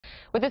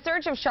With the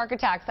surge of shark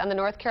attacks on the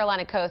North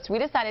Carolina coast, we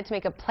decided to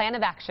make a plan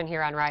of action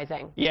here on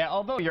Rising. Yeah,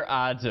 although your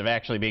odds of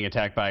actually being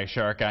attacked by a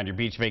shark on your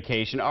beach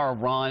vacation are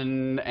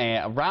around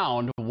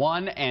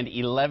 1 in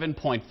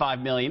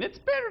 11.5 million, it's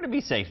better to be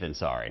safe than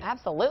sorry.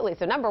 Absolutely.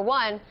 So number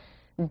one,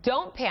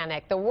 don't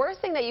panic. The worst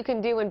thing that you can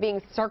do when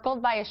being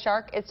circled by a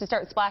shark is to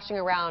start splashing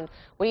around.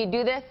 When you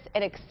do this,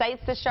 it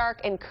excites the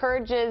shark,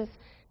 encourages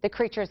the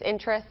creature's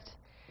interest.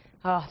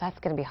 Oh, that's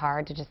going to be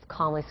hard to just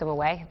calmly swim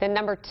away. Then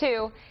number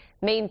two,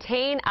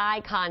 maintain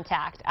eye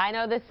contact. I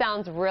know this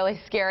sounds really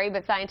scary,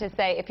 but scientists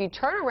say if you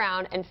turn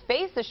around and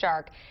face the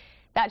shark,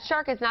 that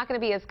shark is not going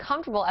to be as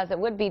comfortable as it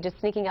would be just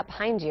sneaking up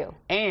behind you.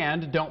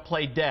 And don't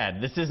play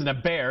dead. This isn't a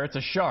bear, it's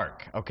a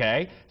shark,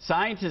 okay?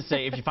 Scientists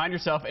say if you find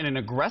yourself in an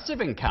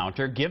aggressive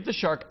encounter, give the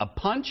shark a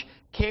punch,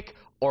 kick,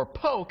 or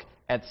poke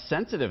at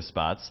sensitive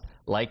spots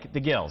like the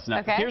gills.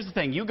 Now, here's the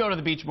thing. You go to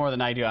the beach more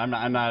than I do. I'm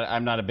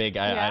not a big,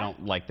 I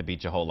don't like the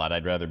beach a whole lot.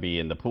 I'd rather be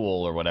in the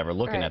pool or whatever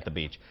looking at the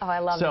beach. Oh, I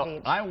love the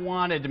beach. So I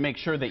wanted to make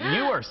sure that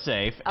you are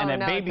safe and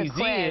that Baby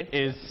Z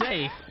is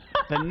safe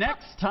the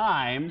next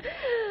time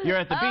you're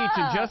at the beach.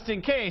 And just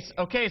in case,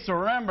 okay, so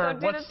remember,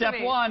 what's step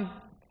one?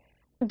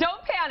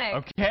 Don't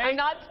panic. Okay. I'm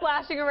not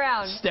splashing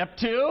around. Step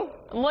two?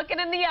 I'm looking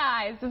in the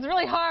eyes. It's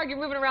really hard. You're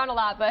moving around a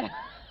lot, but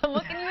I'm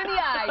looking you in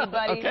the eye,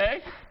 buddy.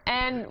 Okay.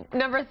 And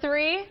number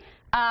three,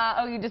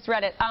 oh, you just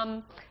read it.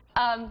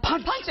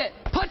 Punch it.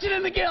 Punch it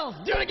in the gills.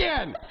 Do it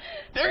again.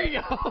 There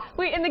you go.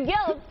 Wait, in the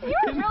gills?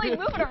 You're really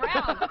moving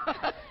around.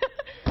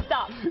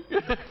 Stop.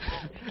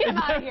 Get him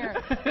out of here.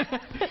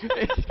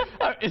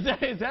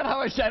 Is that how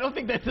I don't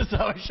think that's just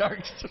how a shark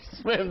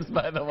swims,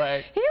 by the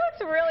way. He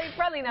looks really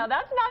friendly now.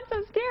 That's not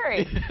so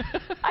scary.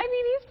 I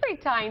mean, he's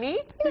pretty tiny.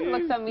 He doesn't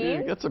look so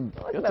mean. Got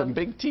some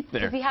big teeth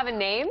there. Does he have a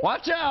name?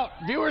 Watch out,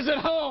 viewers at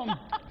home.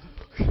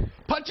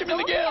 Punch him in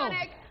the gills.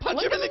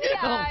 Punch him in the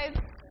gills.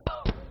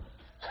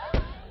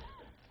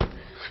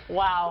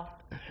 Wow.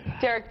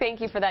 Derek, thank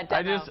you for that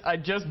demo. I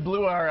just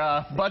blew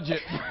our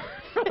budget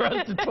for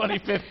us to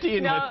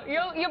 2015. No,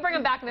 you'll bring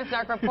him back in the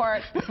Snark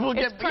Report. We'll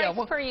get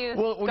per use.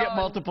 We'll get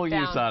multiple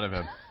use out of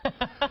him.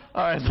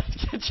 All right,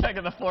 let's get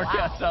checking the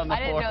forecast on the I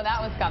didn't know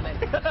that was coming.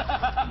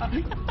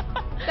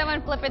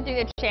 Someone flipping through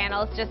the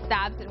channels just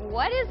stops and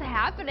what is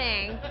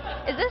happening?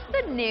 Is this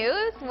the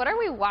news? What are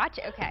we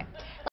watching? Okay.